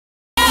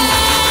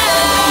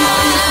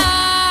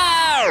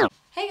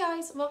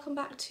guys, welcome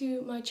back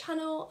to my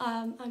channel.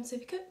 I'm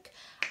Sophie Cooke,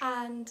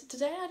 and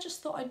today I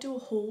just thought I'd do a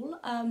haul.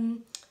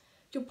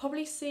 You'll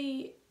probably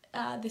see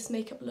this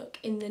makeup look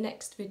in the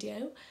next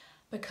video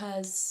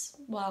because,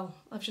 well,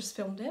 I've just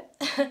filmed it.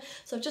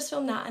 So I've just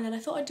filmed that, and then I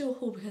thought I'd do a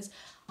haul because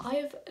I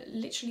have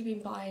literally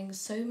been buying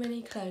so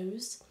many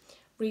clothes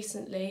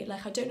recently.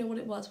 Like, I don't know what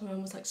it was when I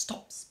was like,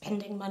 stop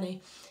spending money.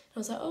 And I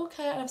was like,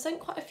 okay, and I've sent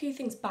quite a few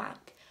things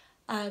back.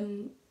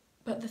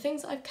 But the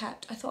things that I've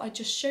kept, I thought I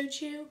just showed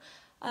you.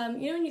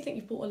 You know when you think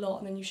you've bought a lot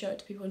and then you show it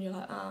to people and you're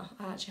like, I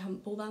actually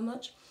haven't bought that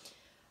much.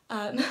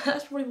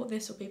 That's probably what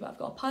this will be, but I've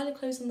got a pile of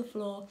clothes on the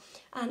floor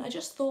and I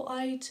just thought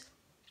I'd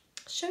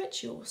show it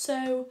to you all.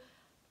 So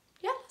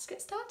yeah, let's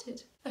get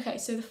started. Okay,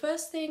 so the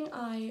first thing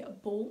I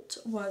bought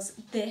was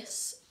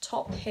this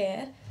top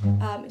here.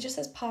 It just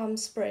says Palm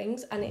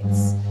Springs and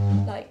it's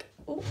like,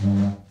 oh,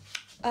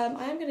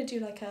 I am going to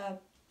do like a,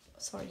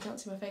 sorry, you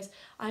can't see my face.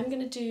 I'm going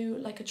to do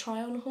like a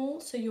try on haul,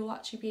 so you'll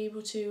actually be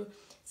able to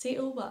see it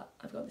all, but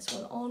I've got this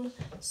one on.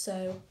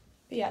 So,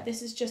 but yeah,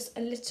 this is just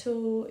a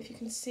little, if you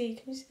can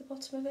see the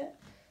bottom of it?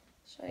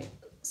 Should I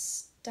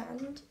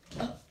stand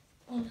up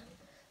on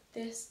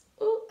this?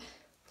 Oh,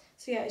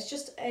 so yeah, it's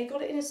just, I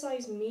got it in a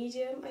size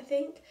medium, I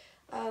think.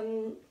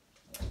 And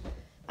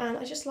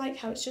I just like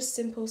how it's just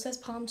simple. It says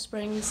Palm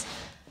Springs,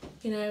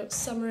 you know,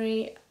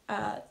 summery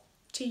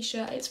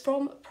t-shirt. It's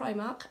from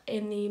Primark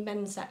in the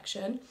men's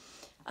section.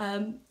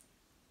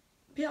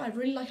 But yeah, I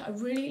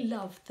really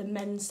love the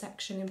men's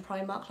section in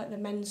Primark, like the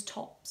men's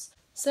tops.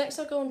 So next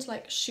I'll go on to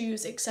like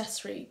shoes,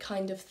 accessory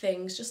kind of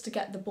things, just to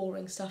get the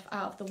boring stuff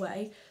out of the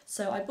way.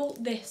 So I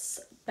bought this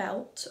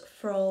belt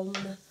from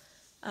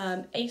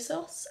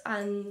ASOS,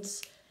 and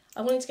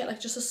I wanted to get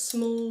like just a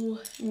small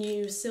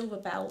new silver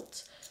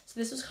belt. So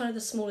this was kind of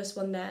the smallest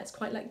one there. It's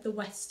quite like the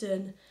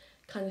Western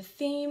kind of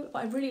theme,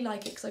 but I really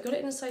like it because I got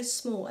it in a size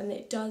small and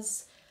it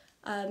does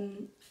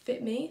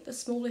fit me, the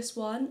smallest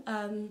one,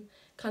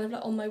 kind of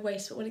like on my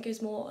waist, but when it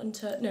goes more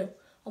onto, no,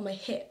 on my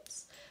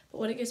hips, but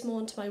when it goes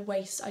more onto my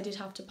waist I did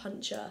have to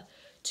puncture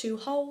 2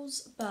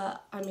 holes,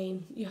 but I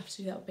mean, you have to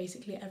do that with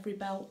basically every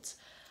belt.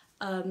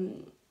 But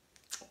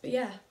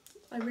yeah,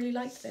 I really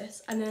liked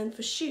this. And then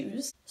for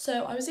shoes,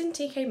 so I was in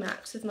TK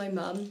Maxx with my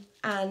mum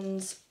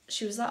and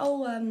she was like,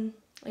 oh,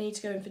 I need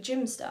to go in for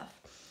gym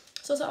stuff.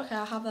 So I was like, okay,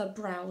 I'll have a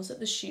browse at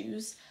the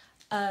shoes,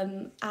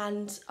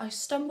 and I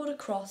stumbled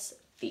across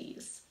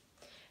these.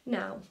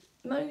 Now,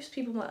 most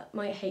people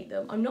might hate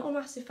them. I'm not a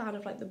massive fan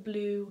of like the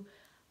blue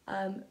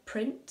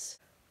print,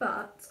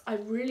 but I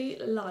really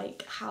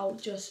like how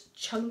just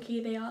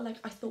chunky they are. Like,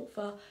 I thought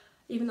for,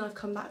 even though I've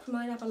come back from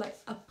mine, I have like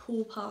a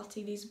pool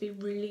party, these would be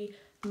really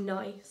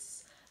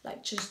nice.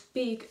 Like just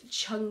big,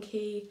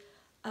 chunky,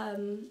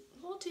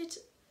 what did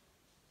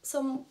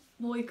some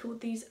boy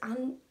called these,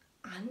 ant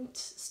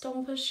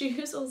stomper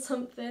shoes or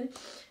something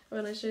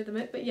when I showed them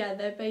it. But yeah,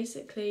 they're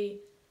basically,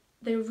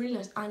 they were really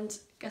nice. And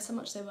guess how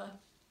much they were?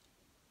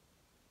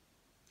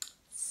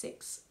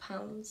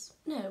 £6.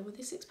 No, were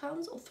they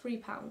 £6 or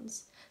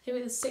 £3? They were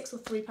either £6 or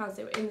 £3.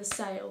 They were in the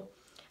sale,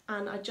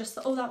 and I just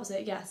thought, oh, that was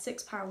it. Yeah,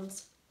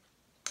 £6.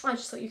 I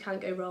just thought you can't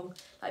go wrong.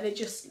 Like, they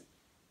just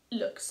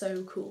look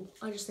so cool.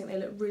 I just think they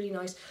look really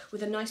nice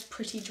with a nice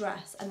pretty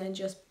dress, and then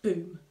just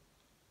boom,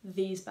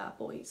 these bad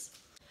boys.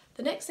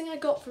 The next thing I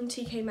got from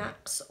TK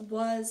Maxx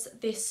was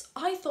this.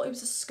 I thought it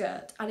was a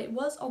skirt, and it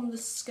was on the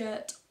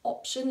skirt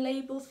option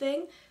label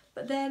thing,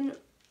 but then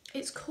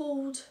it's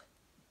called,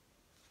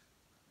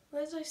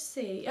 where did I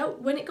see? Oh,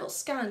 when it got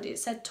scanned it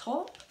said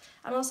top,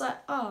 and I was like,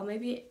 oh,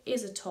 maybe it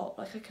is a top.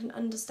 Like, I can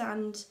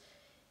understand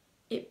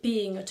it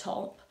being a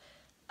top.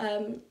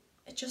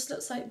 It just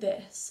looks like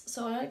this,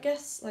 so I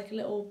guess like a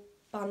little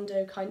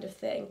bandeau kind of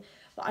thing,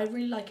 but I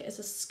really like it as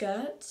a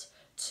skirt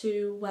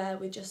to wear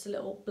with just a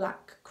little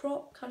black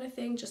crop kind of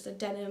thing, just a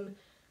denim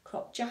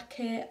crop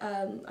jacket.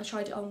 I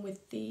tried it on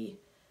with the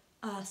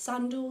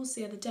sandals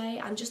the other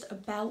day, and just a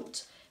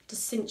belt to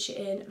cinch it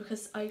in,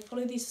 because I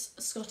follow these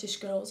Scottish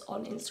girls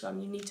on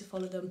Instagram. You need to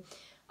follow them.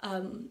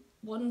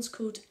 One's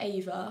called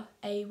Ava,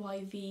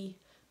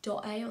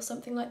 AYV.A or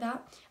something like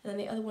that, and then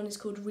the other one is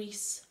called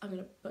Reese, I'm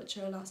going to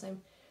butcher her last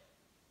name,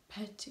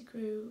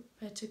 Pettigrew,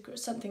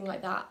 something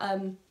like that.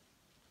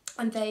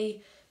 And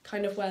they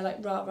kind of wear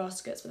like rah-rah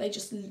skirts, but they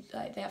just,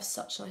 like, they have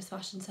such nice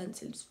fashion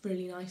sense. It's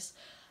really nice.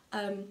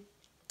 But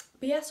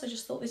yeah, so I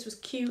just thought this was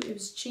cute. It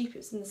was cheap, it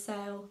was in the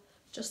sale.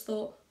 Just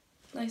thought,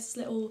 nice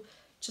little,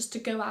 just to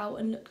go out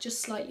and look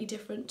just slightly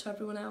different to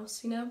everyone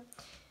else, you know.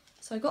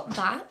 So I got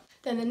that.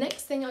 Then the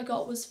next thing I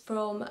got was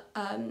from,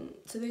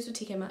 so those were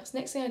TK Maxx.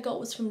 Next thing I got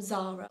was from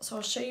Zara. So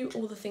I'll show you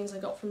all the things I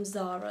got from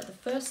Zara. The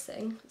first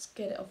thing, let's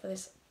get it off of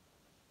this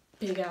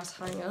big ass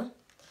hanger,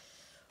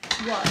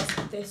 was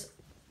this.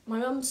 My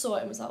mum saw it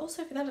and was like, oh,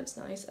 Sophie, that looks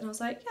nice. And I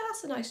was like, yeah,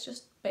 that's a nice,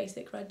 just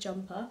basic red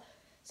jumper.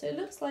 So it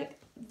looks like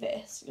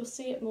this. You'll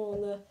see it more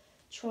on the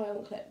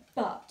try-on clip.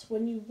 But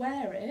when you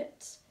wear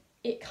it,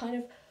 it kind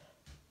of,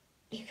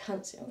 you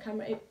can't see it on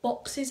camera, it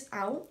boxes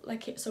out.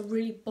 Like, it's a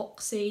really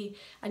boxy,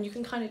 and you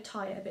can kind of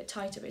tie it a bit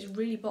tighter, but it's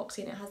really boxy,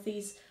 and it has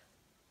these,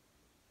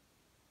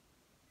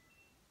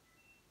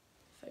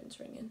 phone's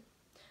ringing.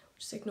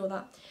 just ignore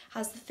that,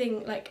 has the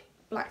thing, like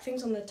black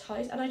things on the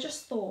ties, and I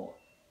just thought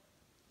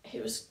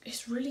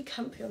it's really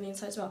comfy on the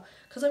inside as well,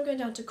 because I'm going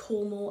down to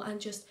Cornwall and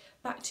just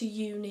back to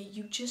uni,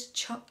 you just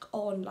chuck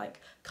on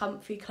like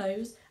comfy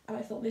clothes, and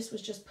I thought this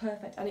was just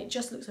perfect, and it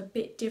just looks a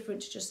bit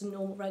different to just a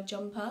normal red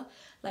jumper.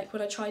 Like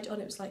when I tried it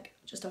on, it was like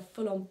just a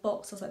full-on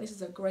box. I was like, this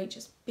is a great,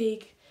 just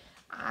big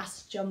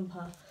ass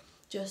jumper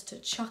just to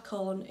chuck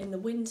on in the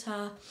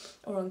winter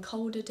or on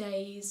colder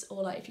days,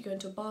 or like if you go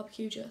into a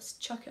barbecue, just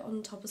chuck it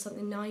on top of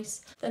something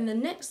nice. Then the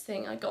next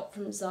thing I got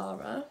from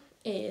Zara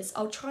is,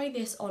 I'll try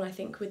this on I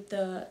think with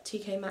the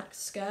TK Maxx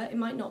skirt. It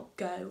might not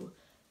go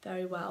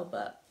very well,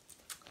 but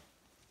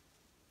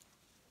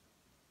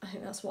I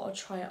think that's what I'll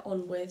try it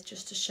on with,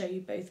 just to show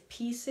you both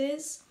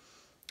pieces.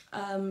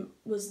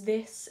 Was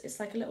this, it's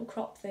like a little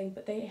crop thing,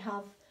 but they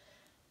have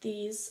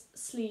these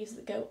sleeves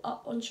that go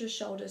up onto your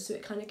shoulders, so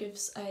it kind of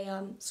gives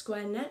a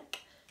square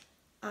neck,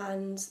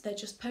 and they're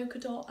just polka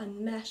dot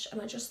and mesh,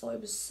 and I just thought it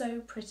was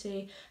so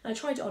pretty, and I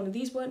tried it on, and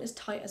these weren't as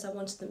tight as I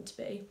wanted them to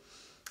be,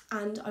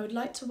 and I would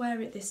like to wear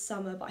it this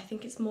summer, but I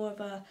think it's more of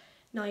a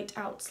night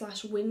out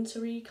 /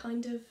 wintry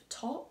kind of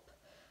top,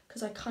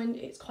 because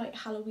it's quite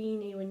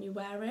Halloweeny when you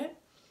wear it,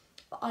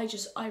 but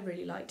I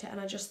really liked it, and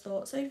I just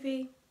thought,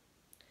 Sophie,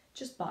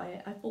 just buy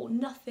it. I bought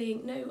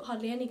nothing,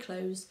 hardly any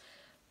clothes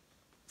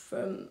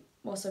from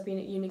whilst I've been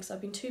at uni, because I've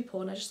been too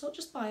poor, and I just thought,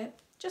 just buy it,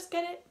 just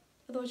get it,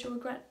 otherwise you'll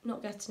regret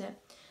not getting it.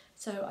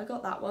 So I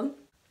got that one.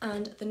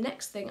 And the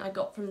next thing I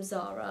got from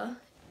Zara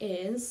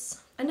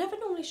is, I never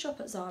normally shop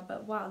at Zara,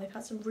 but wow, they've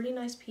had some really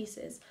nice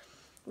pieces,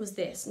 was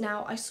this.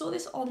 Now I saw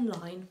this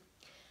online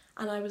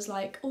and I was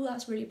like, oh,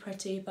 that's really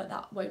pretty, but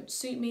that won't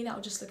suit me,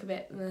 that'll just look a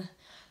bit meh.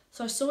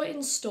 So I saw it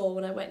in store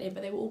when I went in,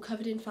 but they were all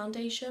covered in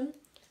foundation,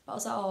 but I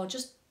was like, oh, I'll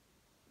just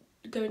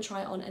go and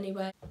try it on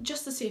anyway,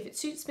 just to see if it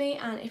suits me,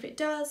 and if it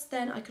does,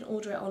 then I can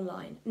order it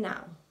online.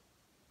 Now,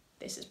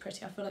 this is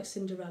pretty. I feel like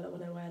Cinderella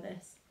when I wear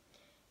this.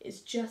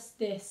 It's just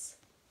this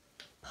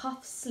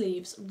puff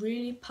sleeves,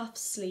 really puff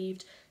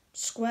sleeved,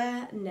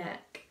 square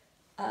neck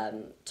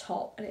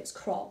top, and it's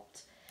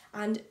cropped.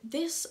 And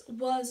this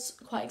was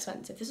quite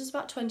expensive. This was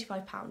about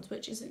 £25,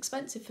 which is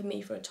expensive for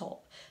me for a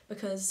top,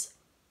 because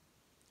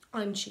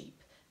I'm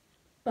cheap.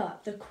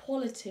 But the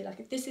quality,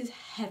 like, this is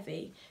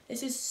heavy.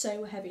 This is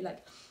so heavy,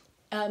 like,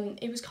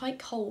 it was quite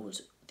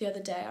cold the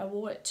other day. I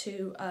wore it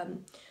to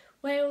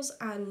Wales,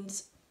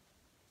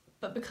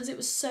 but because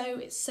it's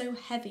so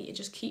heavy, it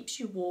just keeps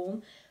you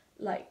warm.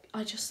 Like,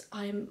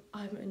 I'm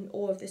in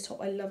awe of this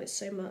top. I love it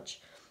so much.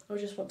 I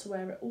just want to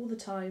wear it all the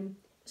time.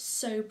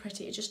 So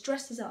pretty. It just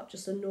dresses up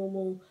just a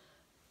normal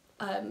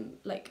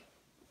like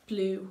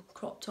blue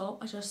crop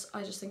top. I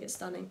just think it's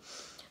stunning.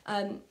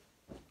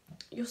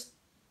 You'll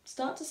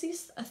start to see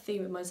a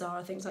theme with my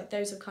Zara things. Like,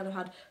 those have kind of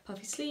had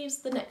puffy sleeves.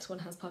 The next one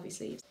has puffy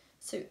sleeves.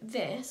 So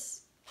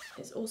this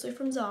is also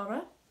from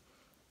Zara,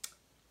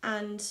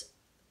 and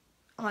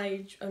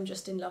I am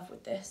just in love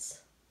with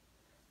this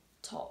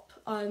top.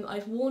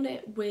 I've worn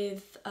it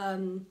with,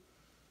 I'll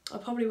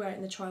probably wear it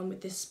in the try on with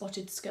this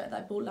spotted skirt that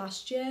I bought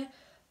last year,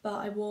 but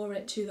I wore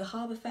it to the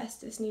Harbour Fest.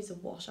 This needs a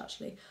wash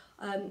actually.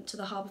 To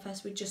the Harbour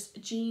Fest with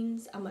just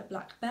jeans and my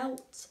black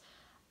belt,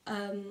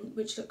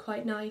 which looked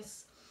quite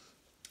nice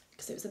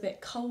because it was a bit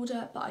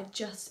colder,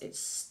 but it's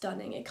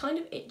stunning. It kind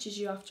of itches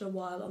you after a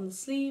while on the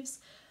sleeves,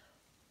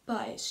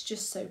 but it's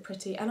just so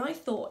pretty. And I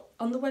thought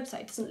on the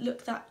website it doesn't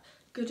look that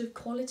good of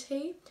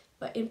quality,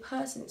 but in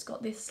person it's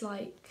got this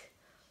like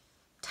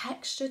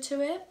texture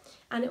to it,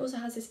 and it also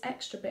has this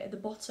extra bit at the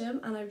bottom,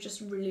 and I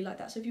just really like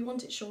that. So if you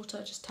want it shorter,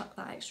 just tuck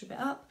that extra bit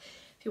up.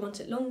 If you want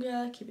it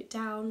longer, keep it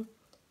down.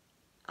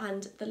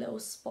 And the little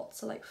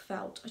spots are like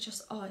felt. It's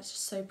just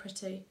so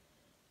pretty.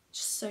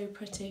 Just so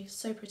pretty,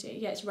 so pretty.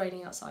 Yeah, it's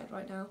raining outside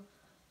right now.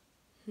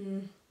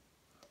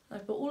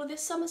 I've bought all of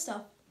this summer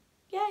stuff.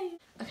 Yay!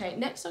 Okay,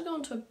 next I'll go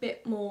on to a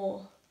bit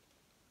more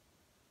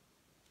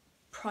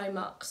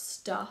Primark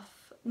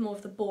stuff, more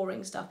of the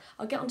boring stuff.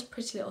 I'll get onto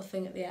Pretty Little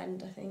Thing at the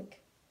end, I think.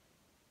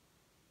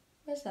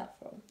 Where's that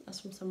from?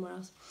 That's from somewhere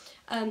else.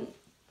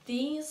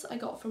 These I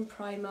got from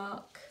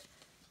Primark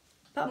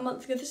about a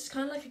month ago. This is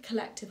kind of like a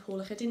collective haul.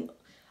 Like,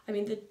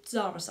 the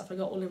Zara stuff I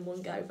got all in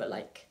one go, but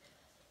like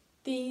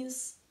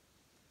these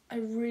I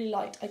really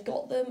liked. I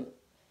got them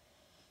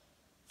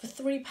for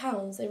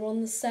 £3. They were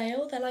on the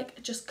sale. They're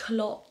like just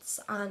culottes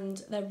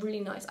and they're really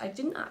nice. I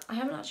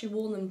haven't actually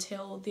worn them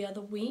till the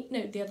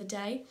other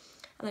day,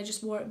 and I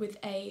just wore it with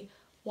a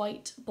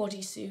white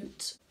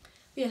bodysuit.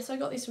 But yeah, so I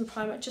got these from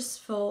Primark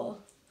just for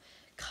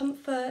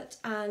comfort,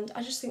 and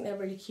I just think they're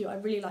really cute. I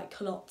really like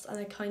culottes, and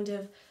I kind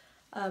of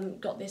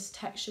got this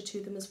texture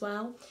to them as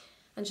well,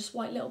 and just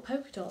white little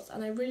polka dots,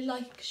 and I really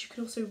like it because you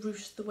can also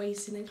ruche the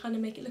waist in and kind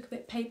of make it look a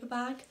bit paper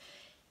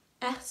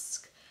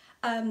bag-esque.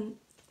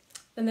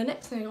 Then the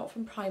next thing I got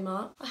from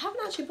Primark, I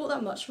haven't actually bought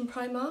that much from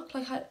Primark.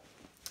 Like,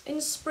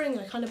 in spring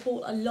I kind of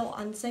bought a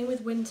lot, and same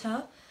with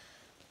winter,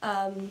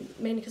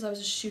 mainly because I was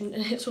a student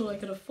and it's all I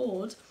could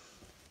afford.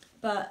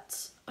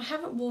 But I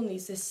haven't worn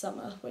these this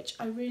summer, which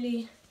I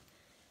really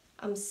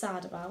am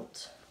sad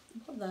about.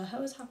 What the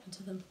hell has happened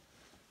to them?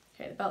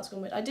 Okay, the belt's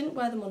gone weird. I didn't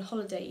wear them on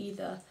holiday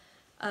either,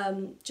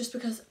 just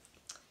because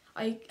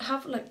I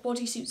have like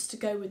bodysuits to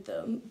go with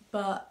them,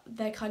 but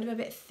they're kind of a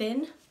bit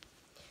thin,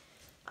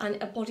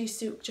 and a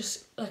bodysuit,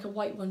 just like a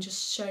white one,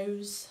 just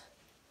shows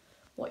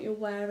what you're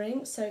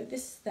wearing. So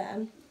this is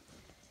them,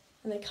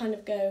 and they kind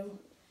of go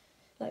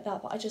like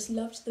that, but I just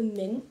loved the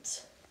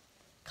mint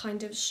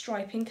kind of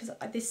striping, because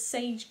this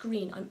sage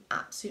green I'm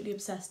absolutely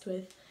obsessed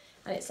with,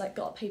 and it's like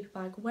got a paper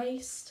bag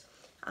waist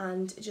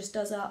and it just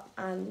does up,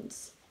 and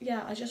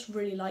yeah, I just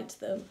really liked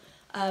them.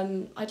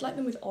 I'd like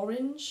them with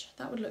orange,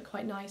 that would look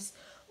quite nice,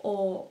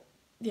 or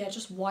yeah,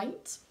 just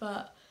white,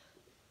 but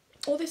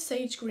or this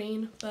sage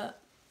green, but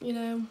you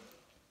know,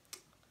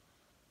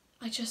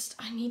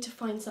 I need to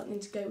find something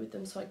to go with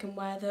them so I can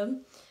wear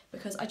them,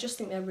 because I just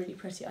think they're really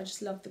pretty. I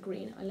just love the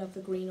green. I love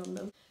the green on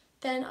them.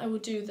 Then I will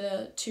do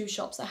the two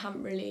shops I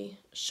haven't really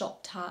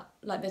shopped at,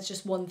 like there's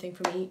just one thing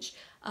from each.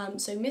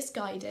 So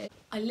Missguided,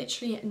 I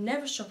literally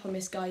never shop on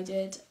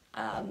Missguided,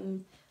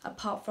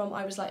 apart from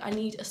I was like, I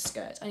need a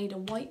skirt. I need a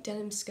white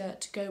denim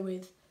skirt to go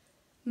with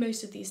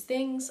most of these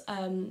things.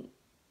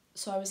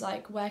 So I was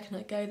like, where can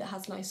I go that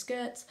has nice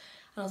skirts?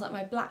 And I was like,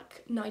 my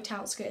black night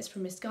out skirt is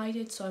from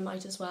Missguided, so I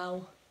might as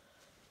well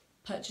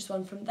purchase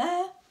one from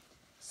there.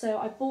 So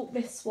I bought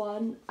this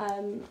one,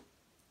 and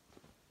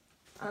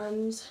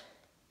it's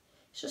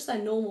just their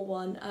normal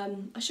one.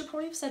 I should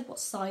probably have said what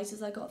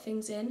sizes I got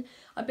things in.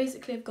 I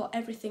basically have got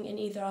everything in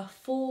either a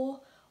 4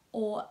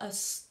 or a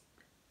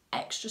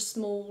extra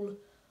small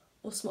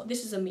or small.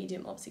 This is a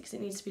medium, obviously, because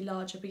it needs to be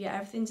larger. But yeah,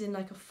 everything's in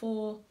like a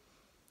 4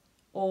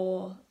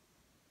 or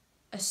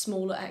a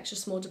small or extra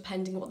small,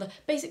 depending what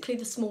basically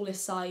the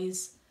smallest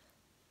size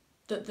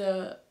that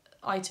the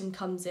item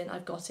comes in,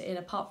 I've got it in,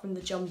 apart from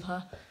the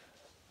jumper.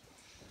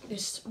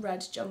 This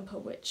red jumper,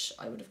 which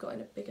I would have got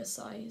in a bigger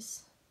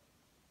size.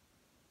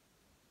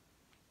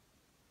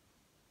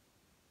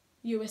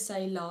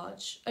 USA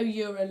large, oh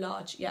Euro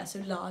large, yeah, so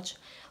large.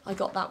 I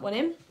got that one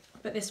in,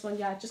 but this one,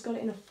 yeah, I just got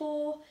it in a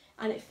 4,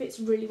 and it fits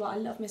really well. I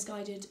love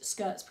Missguided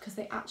skirts because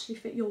they actually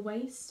fit your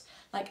waist.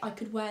 Like I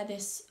could wear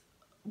this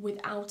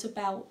without a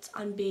belt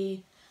and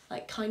be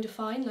like kind of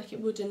fine, like it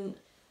wouldn't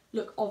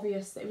look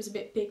obvious that it was a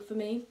bit big for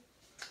me,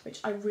 which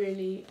I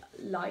really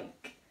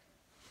like.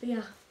 But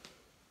yeah,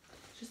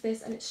 just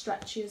this, and it's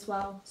stretchy as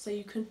well, so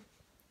you can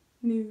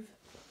move.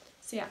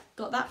 So yeah,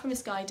 got that from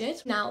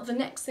Missguided. Now the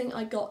next thing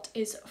I got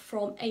is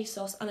from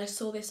ASOS, and I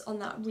saw this on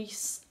that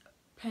Reese,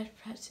 I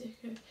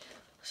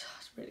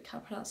really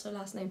can't pronounce her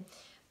last name,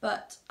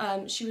 but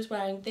she was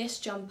wearing this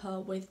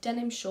jumper with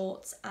denim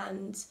shorts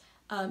and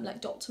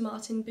like Dr.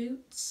 Martin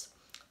boots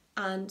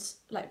and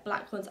like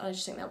black ones, and I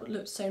just think that would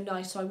look so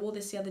nice. So I wore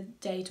this the other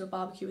day to a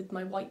barbecue with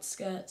my white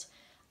skirt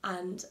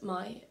and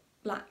my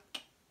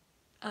black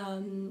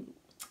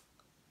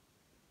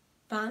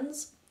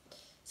Vans.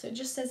 So it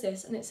just says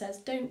this, and it says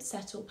don't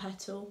settle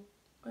petal,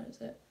 where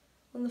is it,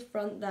 on the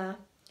front there,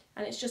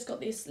 and it's just got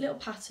this little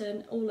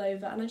pattern all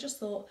over, and I just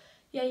thought,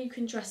 yeah, you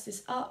can dress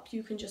this up,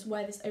 you can just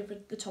wear this over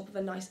the top of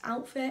a nice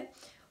outfit,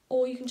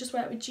 or you can just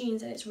wear it with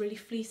jeans and it's really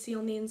fleecy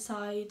on the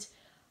inside.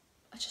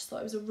 I just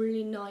thought it was a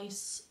really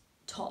nice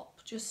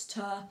top just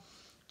to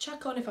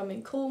chuck on if I'm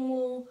in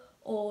Cornwall,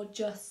 or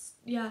just,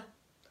 yeah,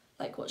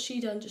 like what she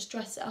done, just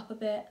dress it up a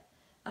bit,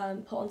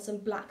 put on some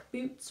black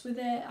boots with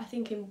it. I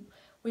think in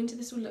winter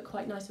this would look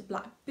quite nice with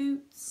black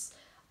boots,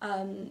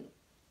 and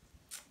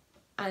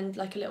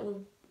like a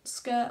little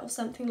skirt or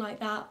something like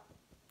that.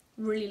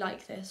 Really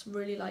like this,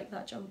 really like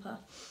that jumper.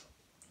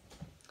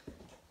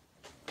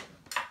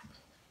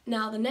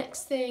 Now the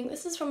next thing,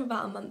 this is from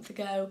about a month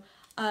ago,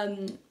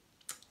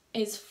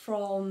 is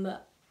from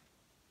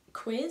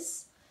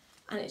Quiz,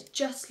 and it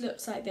just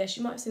looks like this.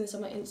 You might have seen this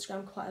on my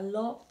Instagram quite a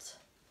lot.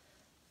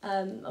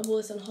 I wore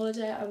this on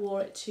holiday. I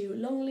wore it to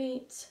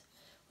Longleat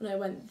when I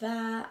went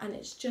there, and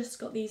it's just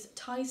got these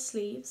tie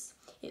sleeves.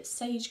 It's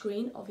sage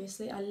green,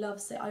 obviously. I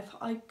love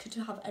I could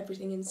have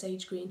everything in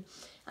sage green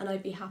and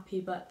I'd be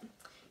happy, but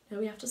you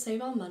know, we have to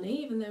save our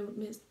money, even though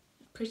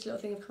Pretty Little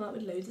Thing have come out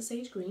with loads of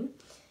sage green,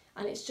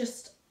 and it's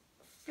just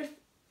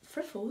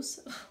friffles,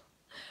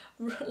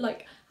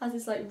 like has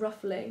this like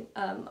ruffling.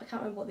 I can't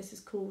remember what this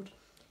is called,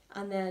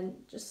 and then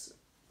just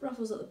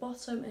ruffles at the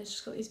bottom, and it's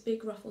just got these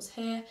big ruffles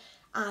here.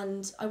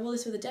 And I wore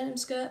this with a denim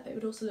skirt, but it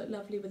would also look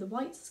lovely with a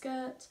white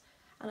skirt.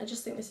 And I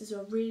just think this is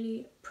a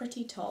really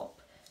pretty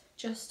top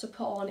just to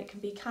put on. It can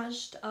be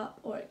cashed up,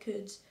 or it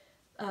could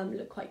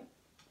look quite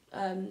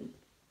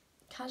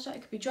casual.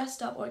 It could be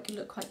dressed up, or it could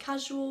look quite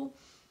casual.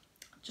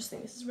 I just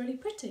think this is really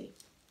pretty.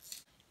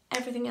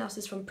 Everything else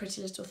is from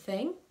Pretty Little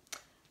Thing.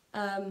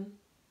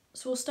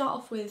 So we'll start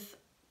off with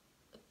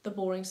the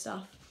boring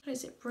stuff. What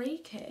is it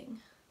breaking?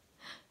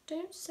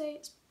 Don't say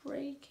it's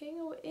breaking.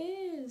 Oh, it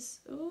is.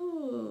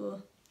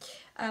 Ooh.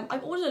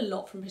 I've ordered a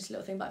lot from Pretty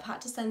Little Thing, but I've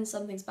had to send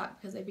some things back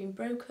because they've been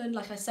broken.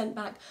 Like I sent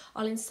back,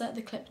 I'll insert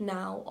the clip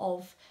now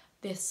of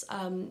this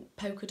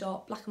polka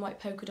dot, black and white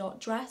polka dot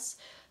dress.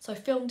 So I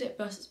filmed it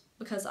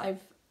because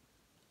I've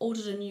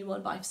ordered a new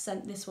one, but I've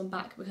sent this one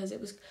back because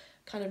it was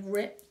kind of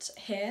ripped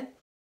here.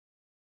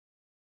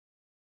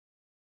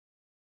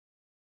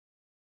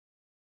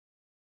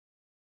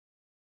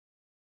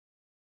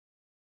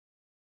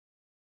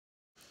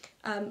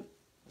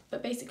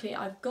 But basically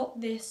I bought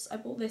this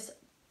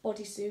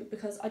bodysuit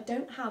because I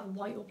don't have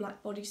white or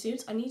black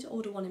bodysuits. I need to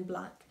order one in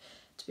black,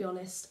 to be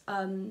honest.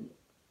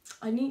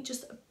 I need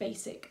just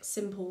basic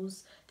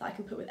simples that I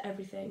can put with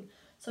everything.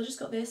 So I just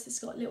got this. It's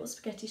got little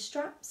spaghetti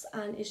straps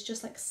and it's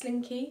just like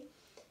slinky,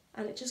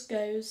 and it just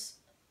goes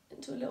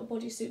into a little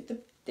bodysuit.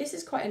 This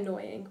is quite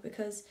annoying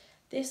because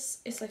this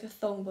is like a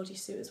thong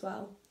bodysuit as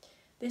well.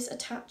 This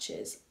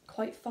attaches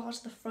quite far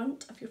to the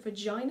front of your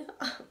vagina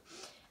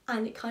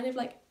and it kind of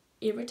like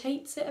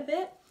irritates it a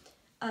bit.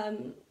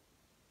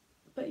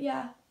 But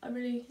yeah, I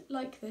really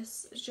like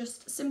this. It's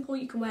just simple.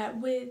 You can wear it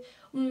with,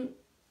 I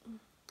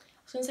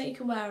was going to say you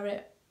can wear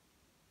it,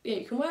 yeah,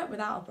 you can wear it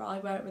without a bra. I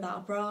wear it without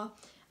a bra.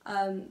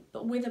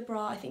 But with a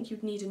bra, I think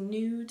you'd need a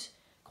nude,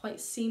 quite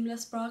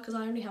seamless bra, because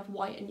I only have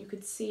white and you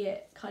could see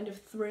it kind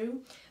of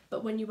through.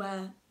 But when you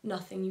wear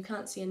nothing, you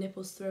can't see your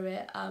nipples through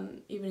it.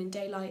 Even in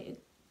daylight,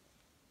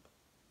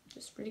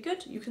 it's really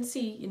good. You can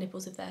see your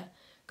nipples if they're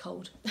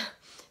cold.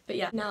 But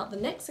yeah, now the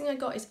next thing I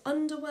got is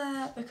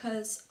underwear,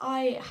 because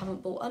I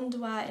haven't bought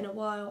underwear in a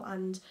while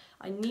and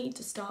I need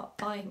to start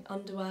buying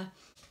underwear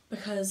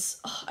because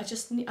I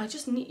just need,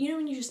 you know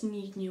when you just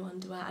need new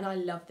underwear, and I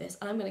love this,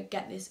 and I'm going to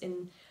get this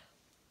in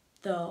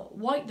the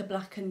white, the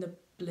black and the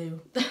blue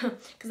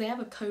because they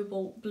have a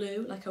cobalt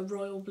blue, like a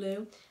royal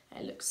blue,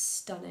 and it looks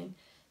stunning.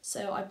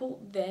 So I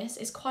bought this.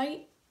 It's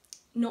quite,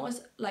 not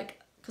as like,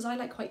 because I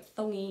like quite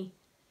thongy.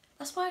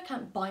 That's why I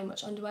can't buy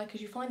much underwear,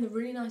 because you find the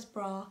really nice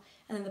bra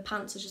and then the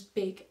pants are just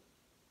big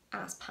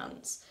ass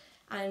pants,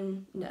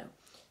 and no.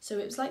 So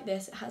it was like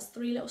this. It has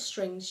 3 little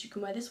strings. You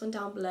can wear this one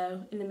down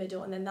below in the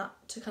middle and then that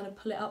to kind of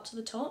pull it up to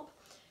the top.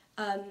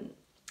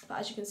 But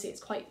as you can see,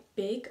 it's quite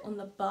big on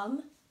the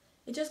bum.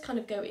 It does kind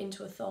of go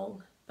into a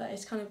thong, but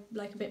it's kind of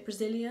like a bit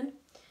Brazilian.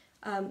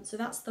 So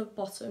that's the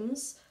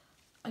bottoms.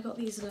 I got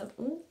these in a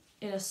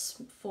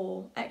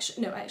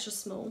extra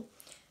small.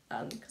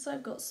 Because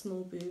I've got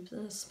small boobs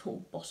and a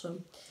small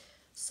bottom.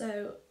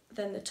 So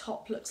then the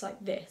top looks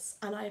like this,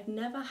 and I've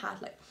never had,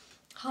 like,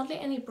 hardly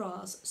any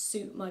bras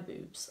suit my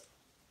boobs.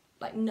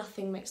 Like,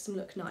 nothing makes them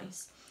look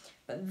nice.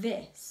 But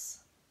this,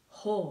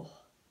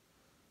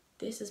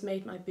 this has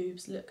made my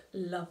boobs look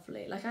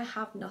lovely. Like, I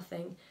have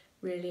nothing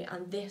really,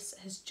 and this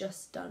has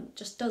just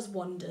does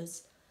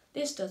wonders.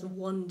 This does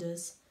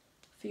wonders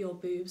for your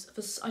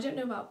boobs. I don't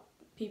know about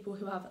people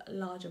who have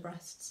larger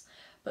breasts,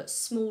 but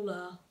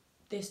smaller,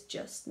 this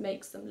just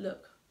makes them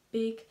look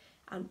big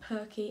and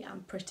perky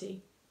and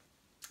pretty.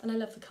 And I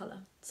love the colour.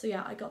 So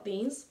yeah, I got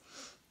these.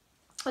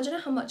 I don't know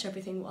how much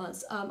everything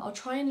was. I'll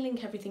try and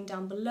link everything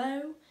down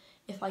below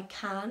if I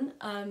can.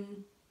 I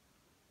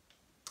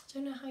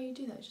don't know how you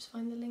do that. Just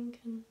find the link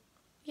and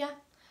yeah,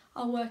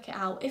 I'll work it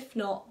out. If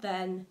not,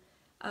 then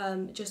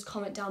just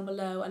comment down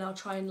below and I'll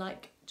try and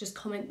just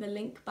comment the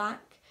link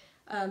back.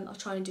 I'll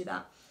try and do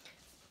that.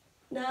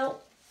 Now,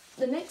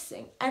 the next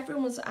thing,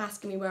 everyone was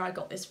asking me where I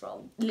got this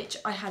from.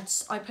 Literally,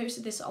 I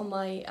posted this on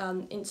my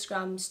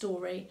Instagram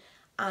story,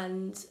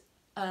 and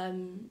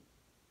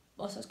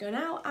whilst I was going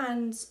out,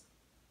 and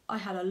I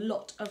had a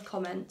lot of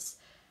comments.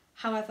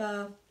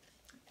 However,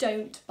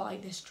 don't buy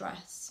this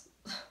dress.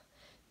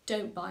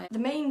 Don't buy it. The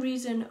main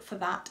reason for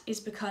that is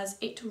because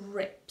it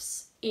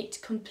rips.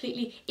 It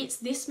completely, it's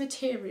this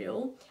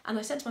material, and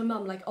I said to my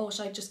mum, like, oh,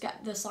 should I just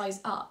get the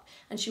size up?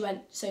 And she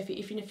went, Sophie,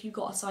 even if you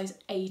got a size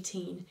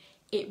 18,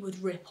 it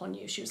would rip on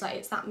you. She was like,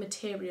 it's that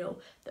material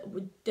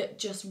that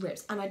just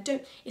rips. And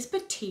it's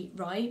petite,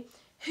 right?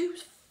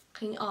 Whose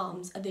fucking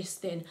arms are this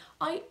thin?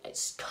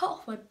 It's cut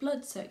off my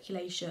blood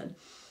circulation.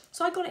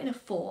 So I got it in a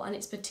 4 and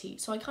it's petite.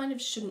 So I kind of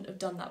shouldn't have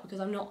done that because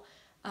I'm not,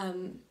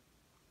 I'm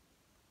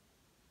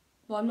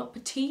not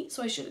petite.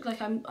 So I should,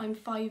 like, I'm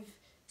 5'6",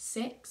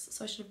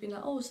 so I should have been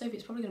like, oh, Sophie,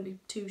 it's probably going to be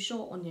too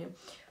short on you.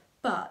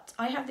 But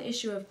I have the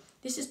issue of,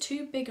 this is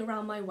too big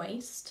around my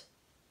waist.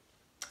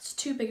 It's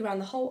too big around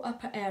the whole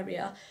upper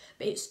area,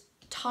 but it's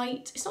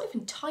tight. It's not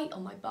even tight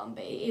on my bum,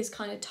 but it is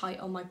kind of tight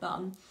on my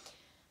bum.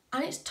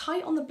 And it's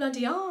tight on the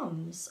bloody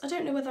arms. I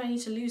don't know whether I need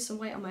to lose some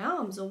weight on my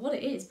arms or what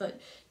it is, but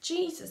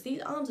Jesus,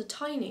 these arms are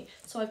tiny.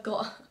 So I've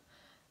got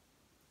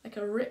like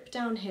a rip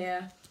down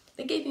here.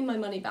 They gave me my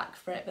money back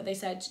for it, but they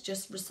said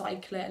just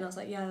recycle it, and I was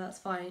like, yeah, that's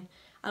fine.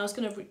 And I was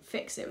going to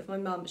fix it with my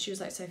mum, but she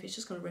was like, Sophie, it's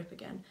just going to rip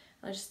again.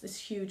 And just this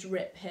huge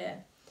rip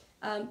here.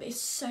 But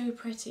it's so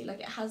pretty.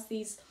 Like, it has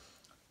these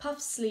puff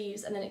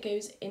sleeves, and then it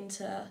goes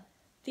into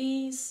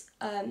these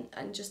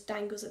and just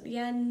dangles at the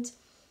end,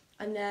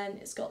 and then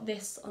it's got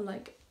this on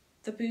like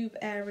the boob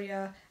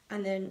area,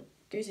 and then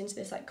goes into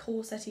this like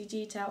corset-y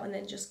detail, and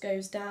then just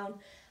goes down.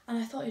 And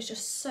I thought it was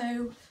just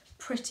so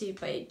pretty,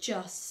 but it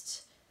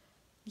just,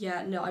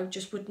 yeah, no, I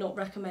just would not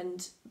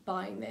recommend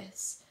buying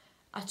this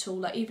at all.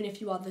 Like, even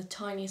if you are the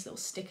tiniest little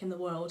stick in the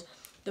world,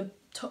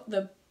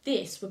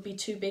 this would be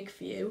too big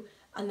for you,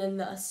 and then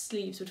the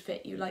sleeves would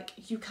fit you. Like,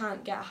 you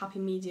can't get a happy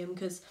medium,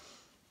 because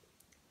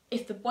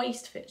if the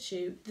waist fits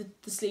you,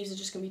 the sleeves are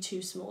just going to be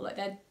too small. Like,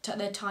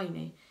 they're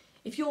tiny.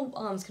 If your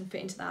arms can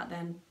fit into that,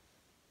 then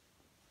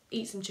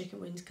eat some chicken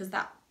wings, because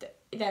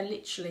they're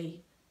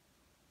literally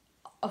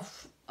I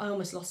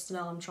almost lost an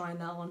arm trying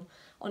that on,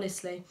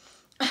 honestly.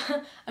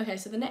 Okay,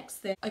 so the next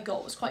thing I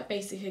got was quite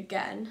basic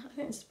again. I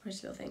think it's a pretty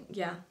little thing.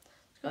 Yeah,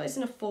 I got this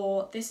in a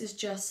 4. This is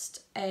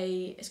just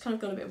it's kind of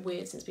gone a bit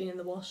weird since being in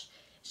the wash.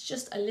 It's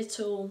just a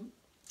little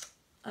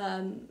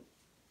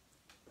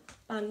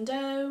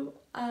bandeau,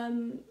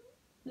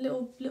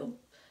 little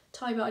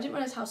tie bow. I didn't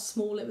realise how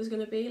small it was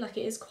going to be. Like,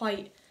 it is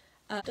quite,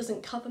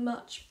 doesn't cover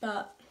much,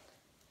 but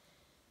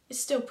it's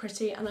still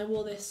pretty, and I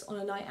wore this on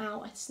a night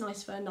out. It's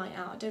nice for a night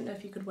out. I don't know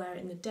if you could wear it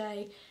in the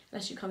day,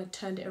 unless you kind of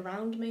turned it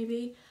around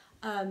maybe.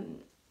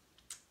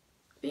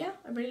 But yeah,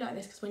 I really like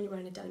this because when you're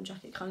wearing a denim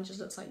jacket, it kind of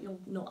just looks like you're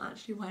not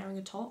actually wearing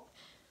a top.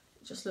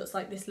 It just looks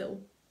like this little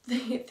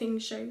thing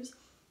shows.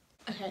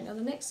 Okay, now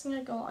the next thing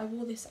I got, I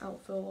wore this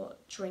out for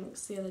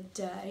drinks the other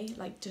day,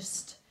 like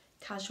just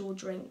casual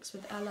drinks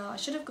with Ella. I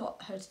should have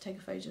got her to take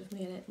a photo of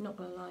me in it, not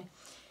gonna lie.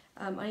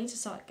 I need to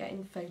start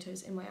getting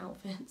photos in my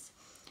outfits.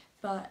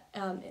 But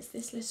it's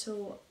this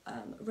little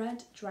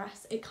red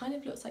dress. It kind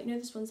of looks like, you know,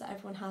 those ones that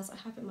everyone has. I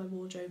have it in my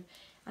wardrobe,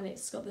 and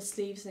it's got the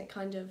sleeves and it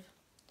kind of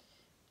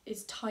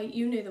is tight.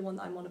 You know the one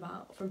that I'm on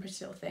about from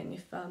Pretty Little Thing.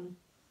 If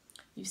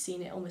you've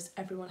seen it, almost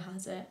everyone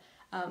has it.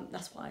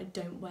 That's why I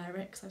don't wear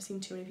it, because I've seen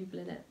too many people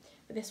in it.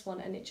 But this one,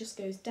 and it just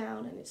goes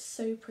down, and it's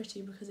so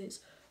pretty because it's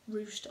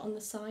ruched on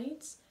the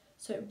sides.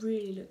 So it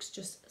really looks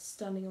just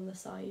stunning on the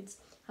sides.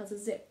 Has a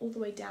zip all the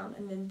way down,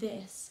 and then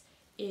this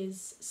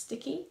is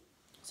sticky.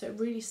 So it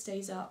really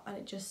stays up, and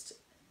it just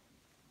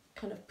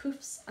kind of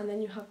poofs, and then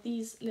you have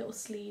these little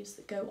sleeves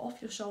that go off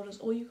your shoulders,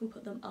 or you can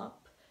put them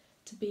up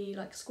to be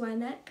like square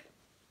neck.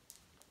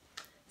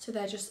 So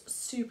they're just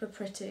super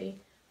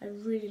pretty. I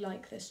really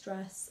like this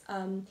dress.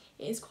 It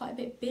is quite a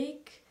bit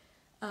big.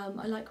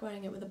 I like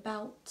wearing it with a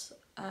belt,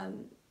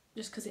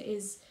 just because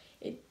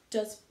it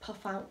does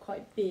puff out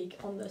quite big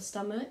on the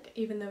stomach,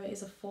 even though it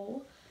is a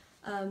 4.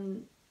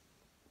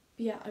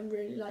 Yeah, I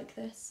really like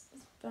this.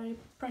 It's very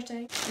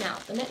pretty. Now,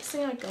 the next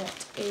thing I got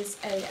is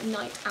a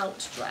night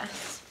out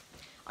dress.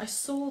 I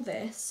saw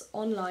this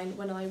online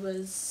when I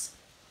was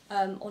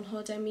on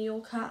holiday in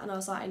Mallorca, and I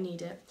was like, I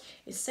need it.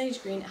 It's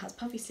sage green, it has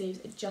puffy sleeves,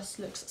 it just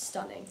looks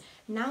stunning.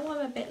 Now I'm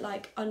a bit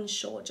like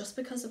unsure, just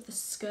because of the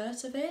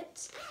skirt of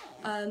it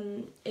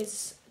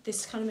is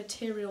this kind of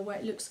material where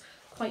it looks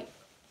quite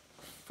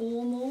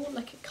formal,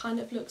 like it kind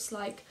of looks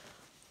like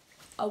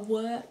a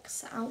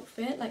works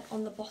outfit, like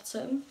on the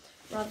bottom,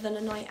 rather than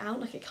a night out.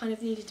 Like, it kind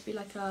of needed to be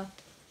like a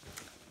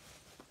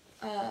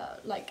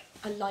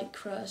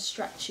lycra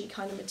stretchy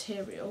kind of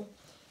material,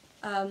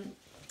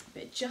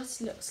 but it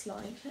just looks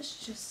like,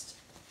 let's just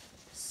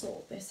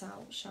sort this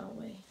out, shall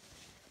we?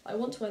 I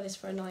want to wear this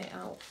for a night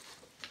out,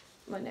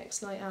 my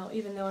next night out,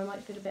 even though I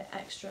might feel a bit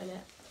extra in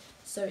it.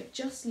 So it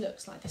just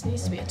looks like this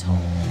needs to be a top.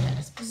 Okay,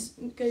 let's just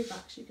go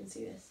back so you can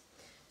see this.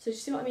 So do you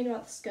see what I mean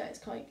about the skirt? It's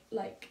quite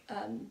like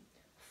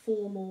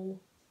formal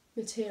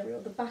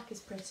material. The back is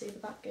pretty. The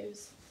back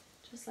goes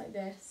just like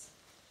this.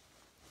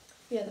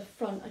 Yeah, the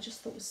front I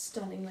just thought was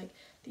stunning. Like,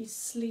 these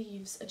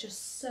sleeves are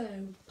just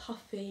so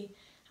puffy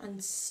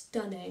and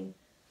stunning.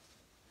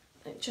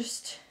 It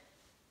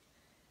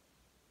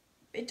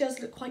does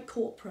look quite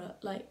corporate,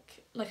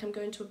 like I'm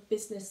going to a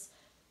business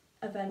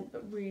event,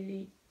 but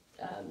really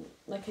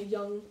like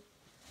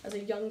as a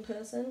young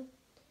person.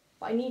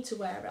 But I need to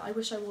wear it. I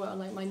wish I wore it on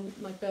like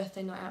my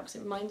birthday night out, because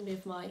it reminds me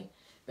of my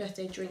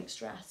birthday drinks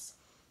dress.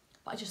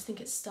 But I just think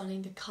it's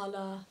stunning. The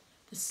colour,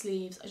 the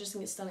sleeves, I just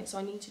think it's stunning. So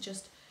I need to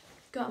just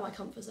go out of my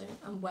comfort zone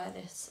and wear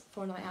this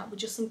for a night out with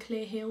just some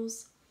clear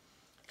heels.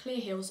 Clear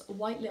heels, a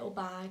white little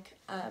bag.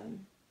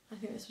 I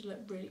think this would look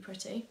really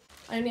pretty.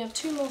 I only have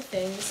 2 more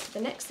things.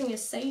 The next thing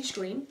is sage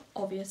green,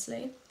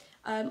 obviously.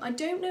 I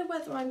don't know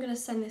whether I'm going to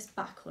send this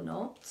back or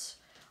not.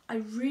 I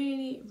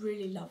really,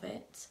 really love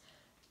it.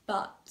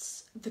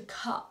 But the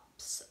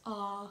cups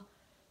are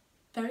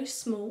very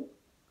small.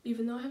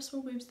 Even though I have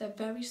small boobs, they're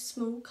very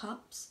small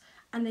cups.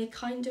 And they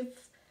kind of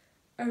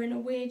are in a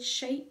weird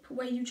shape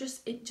where it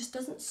just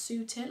doesn't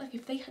suit it. Like,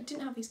 if they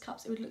didn't have these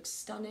cups, it would look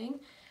stunning.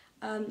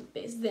 But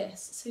it's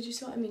this. So do you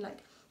see what I mean? Like,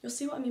 you'll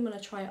see what I mean when I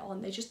try it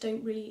on. They just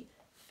don't really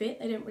fit.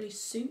 They don't really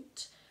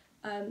suit.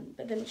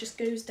 But then it just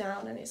goes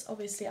down, and it's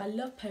obviously, I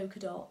love polka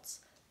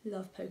dots,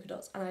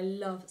 and I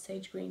love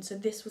sage green. So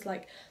this was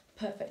like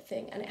the perfect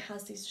thing. And it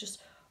has these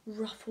just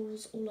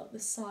ruffles all up the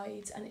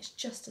sides, and it's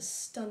just a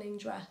stunning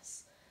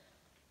dress.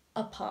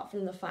 Apart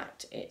from the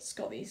fact it's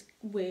got these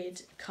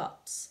weird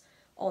cups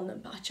on them,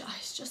 but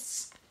it's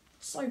just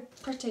so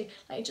pretty.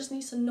 Like, it just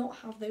needs to not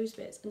have those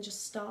bits and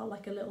just start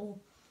like a little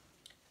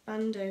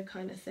bandeau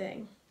kind of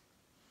thing.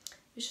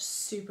 It's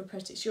just super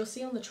pretty. So you'll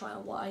see on the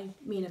trial what I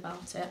mean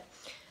about it.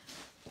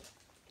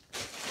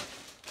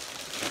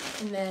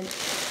 And then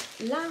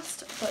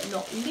last but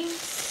not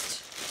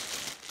least,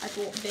 I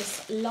bought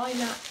this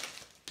lilac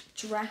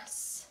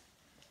dress.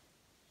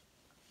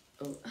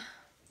 Ooh.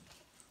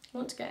 I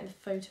want to get in a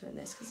photo in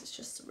this because it's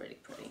just really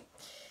pretty.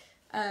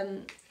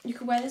 You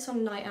could wear this on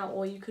a night out,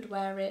 or you could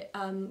wear it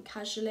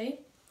casually.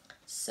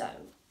 So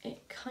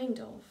it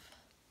kind of,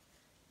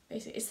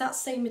 basically, it's that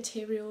same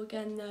material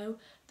again though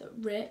that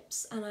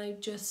rips, and I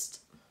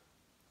just,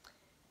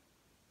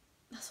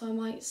 that's why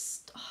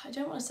I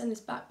don't want to send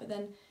this back, but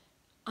then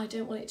I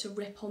don't want it to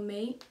rip on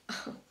me.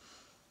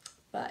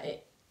 But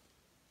it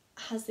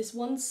has this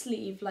one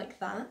sleeve like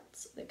that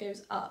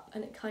goes up,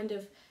 and it kind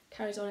of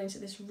carries on into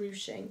this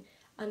ruching,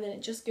 and then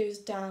it just goes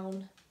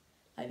down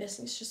like this,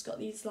 and it's just got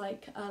these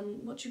like,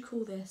 what do you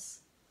call this?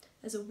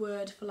 There's a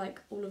word for like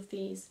all of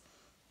these.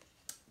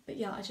 But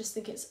yeah, I just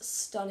think it's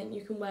stunning.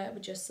 You can wear it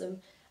with just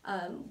some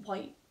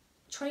white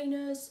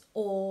trainers,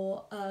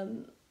 or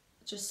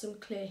just some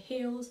clear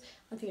heels.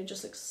 I think it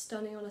just looks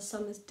stunning on a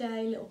summer's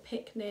day, little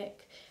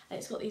picnic. And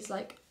it's got these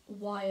like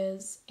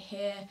wires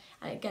here,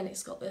 and again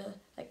it's got the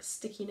like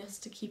stickiness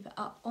to keep it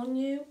up on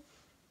you.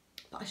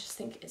 But I just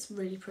think it's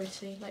really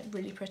pretty, like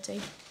really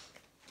pretty.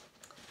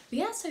 But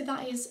yeah, so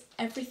that is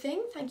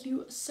everything. Thank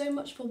you so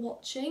much for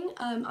watching.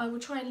 I will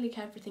try and link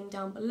everything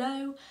down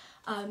below.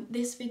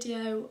 This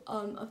video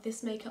of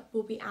this makeup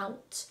will be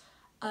out.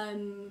 I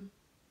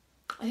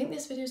think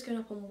this video is going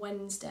up on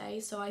Wednesday,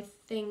 so I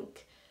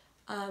think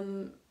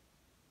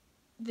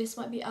this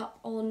might be up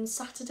on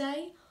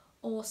Saturday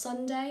or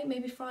Sunday,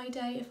 maybe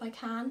Friday if I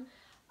can.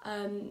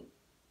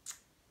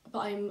 But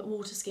I'm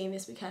water skiing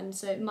this weekend,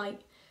 so it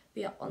might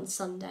be up on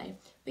Sunday.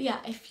 But yeah,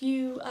 if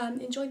you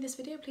enjoyed this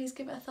video, please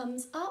give it a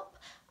thumbs up.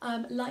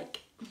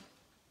 Like, I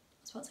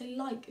was about to say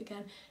like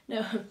again,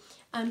 no.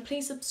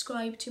 Please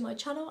subscribe to my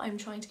channel. I'm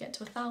trying to get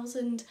to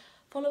 1,000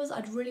 followers.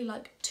 I'd really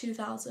like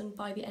 2,000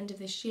 by the end of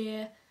this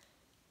year,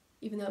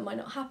 even though it might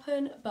not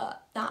happen,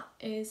 but that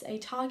is a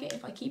target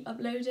if I keep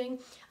uploading.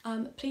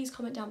 Please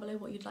comment down below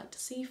what you'd like to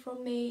see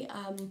from me,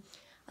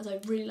 as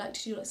I'd really like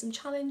to do like some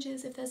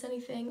challenges if there's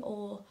anything,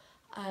 or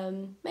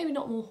maybe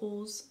not more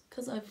hauls,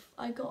 because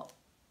I got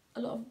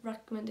a lot of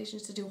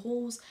recommendations to do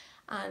hauls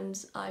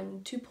and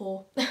I'm too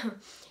poor.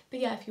 But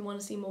yeah, if you want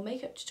to see more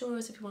makeup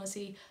tutorials, if you want to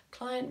see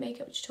client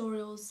makeup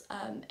tutorials,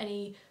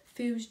 any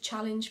food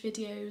challenge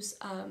videos,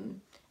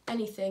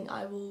 anything,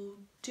 I will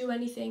do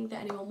anything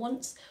that anyone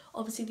wants.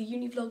 Obviously the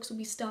uni vlogs will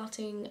be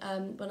starting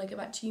when I go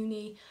back to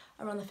uni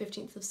around the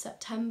 15th of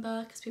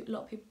September, because a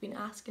lot of people have been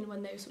asking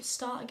when those will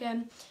start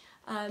again.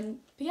 But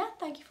yeah,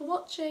 thank you for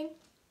watching.